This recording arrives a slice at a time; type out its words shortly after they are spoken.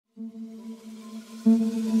What's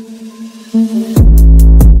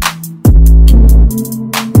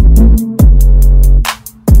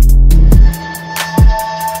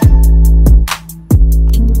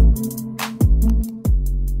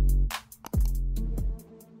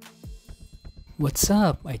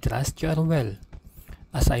up? I trust you are well.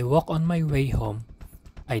 As I walk on my way home,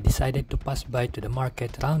 I decided to pass by to the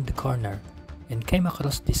market round the corner and came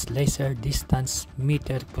across this laser distance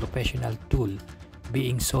meter professional tool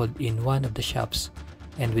being sold in one of the shops,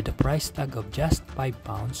 and with a price tag of just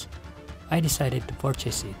 £5, I decided to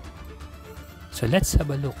purchase it. So let's have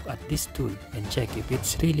a look at this tool and check if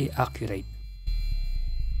it's really accurate.